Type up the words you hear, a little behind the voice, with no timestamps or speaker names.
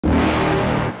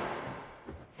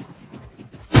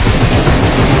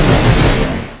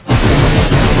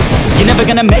You're never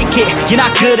gonna make it, you're not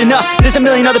good enough. There's a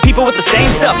million other people with the same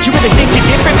stuff. You really think you're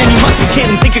different? Man, you must be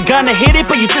kidding. Think you're gonna hit it,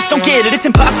 but you just don't get it. It's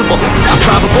impossible, it's not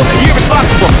probable, you're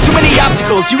irresponsible. Too many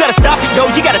obstacles, you gotta stop it, yo.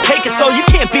 You gotta take it slow, you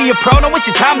can't be a pro. Don't waste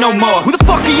your time no more. Who the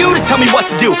fuck are you to tell me what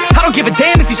to do? I don't give a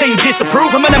damn if you say you disapprove.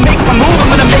 I'm gonna make my move, I'm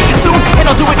gonna make it soon. And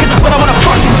I'll do it cause it's what I wanna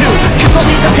fucking do. Cause all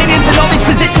these opinions and all these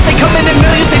positions, they come in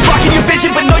millions, they blocking your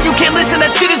vision. But no, you can't listen, that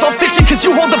shit is all fiction. Cause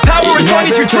you hold the power as long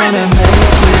as you're dreaming.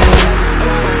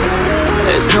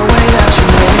 There's no way that you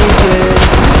make it.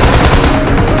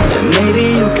 And maybe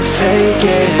you could fake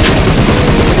it,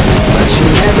 but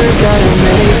you're never gonna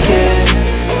make it.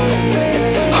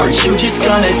 Are you just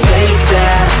gonna take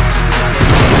that?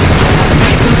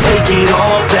 Make them take it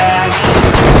all back.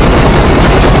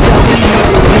 Don't tell me you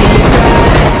believe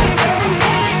that.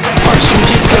 Are you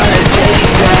just gonna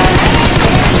take that?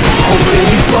 Or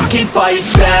will you fucking fight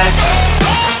back?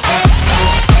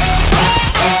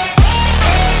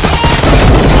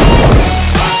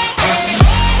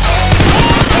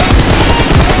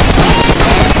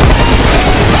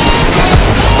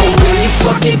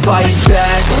 Fight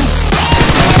back.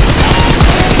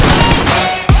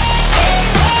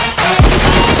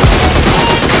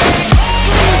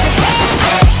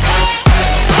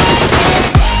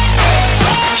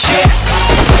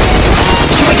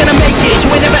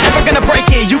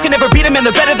 You can never beat them and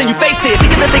they're better than you face it.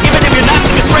 Thinking that they give it if you're not,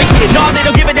 think it's straight kid. No, they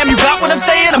don't give a damn, you got what I'm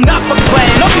saying? I'm not fucking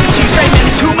playing, I'll give it to you straight, man.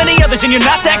 There's too many others and you're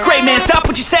not that great, man. Stop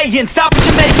what you're saying, stop what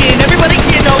you're making. Everybody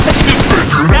here knows that you just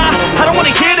nah, I don't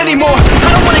wanna hear it anymore. I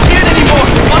don't wanna hear it anymore.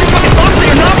 All these fucking thoughts, they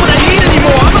are not what I need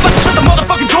anymore. I'm about to shut the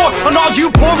motherfucking door on all you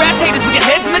poor ass haters with your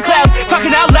heads in the clouds,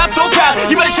 talking out loud so proud.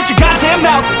 You better shut your goddamn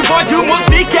mouth before I do more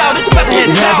speak out. It's about to head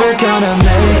south. You're never gonna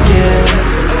make it.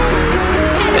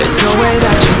 There's no way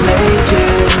that you make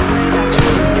it.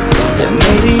 And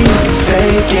maybe you can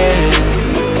fake it,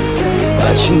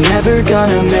 but you're never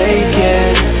gonna make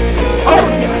it.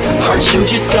 Are you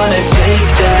just gonna take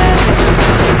that?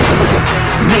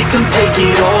 Make them take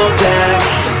it all back.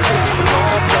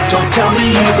 Don't tell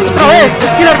me you believe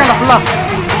that.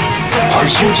 Are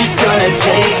you just gonna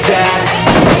take that?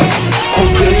 Or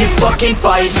will you fucking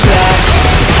fight back?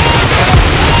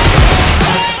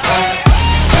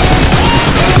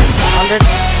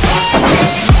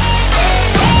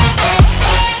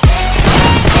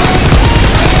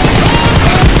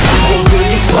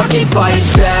 Fucking fight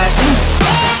back.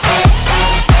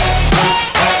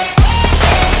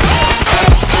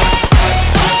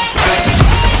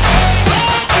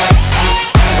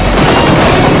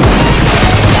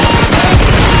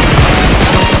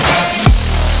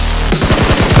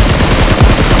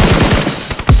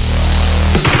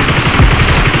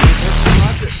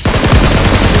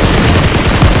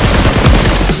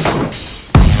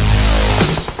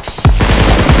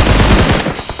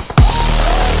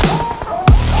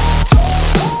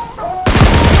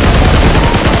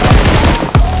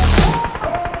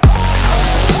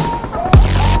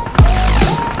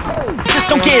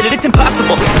 It's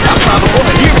impossible, it's not probable,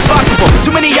 you're irresponsible. Too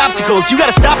many obstacles, you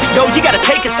gotta stop it, yo. You gotta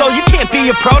take it slow, you can't be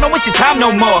a pro. Don't waste your time no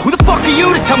more. Who the fuck are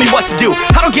you to tell me what to do?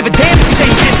 I don't give a damn if you say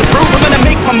you disapprove. I'm gonna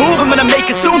make my move, I'm gonna make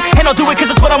it soon. And I'll do it cause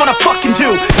it's what I wanna fucking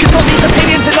do. Cause all these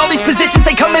opinions and all these positions,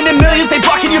 they come in millions, they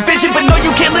blocking your vision. But no,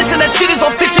 you can't listen, that shit is all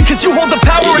fiction. Cause you hold the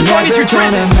power as long as you're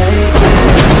dreaming.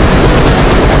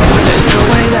 There's no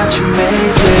way that you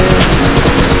make it.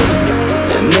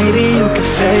 And maybe you can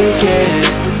fake it,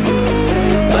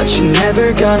 but you're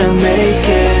never gonna make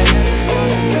it.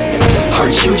 Are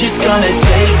you just gonna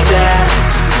take that?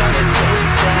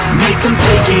 Make them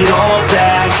take it all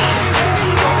back.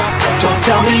 Don't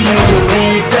tell me you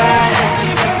believe that.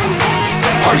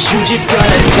 Are you just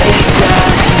gonna take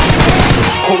that?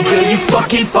 Or will you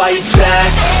fucking fight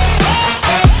back?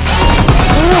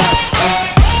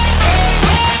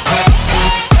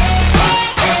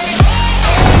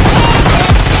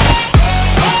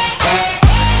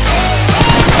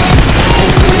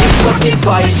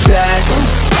 Fight back.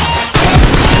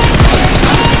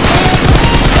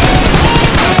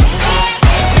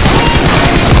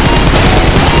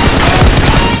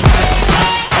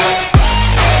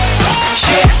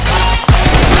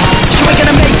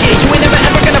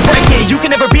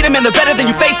 And they're better than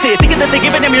you face it. Thinking that they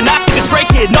give a damn, you're not thinking straight,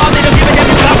 kid. No, they don't give a damn,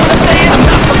 you got what I'm saying? I'm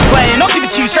not fucking playing, I'll give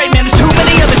it to you straight, man. There's too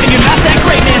many others and you're not that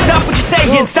great, man. Stop what you're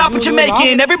saying, stop what you're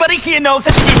making. Everybody here knows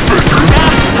that you just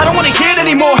nah, I don't wanna hear it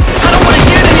anymore. I don't wanna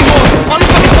hear it anymore. All these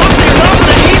fucking thoughts, they're not what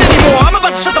I need anymore. I'm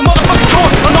about to shut the motherfucking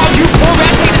door on all you poor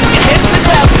ass haters with your heads in the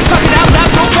clouds, talking out loud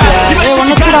so proud. You better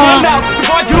shut your goddamn mouth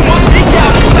before I do more speak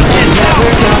out. It's about to get south.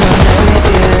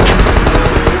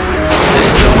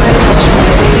 There's no way that you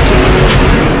make it.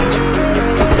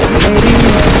 Maybe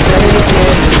you can fake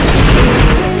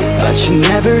you're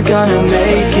never gonna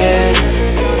make it?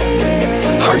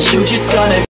 Are you just gonna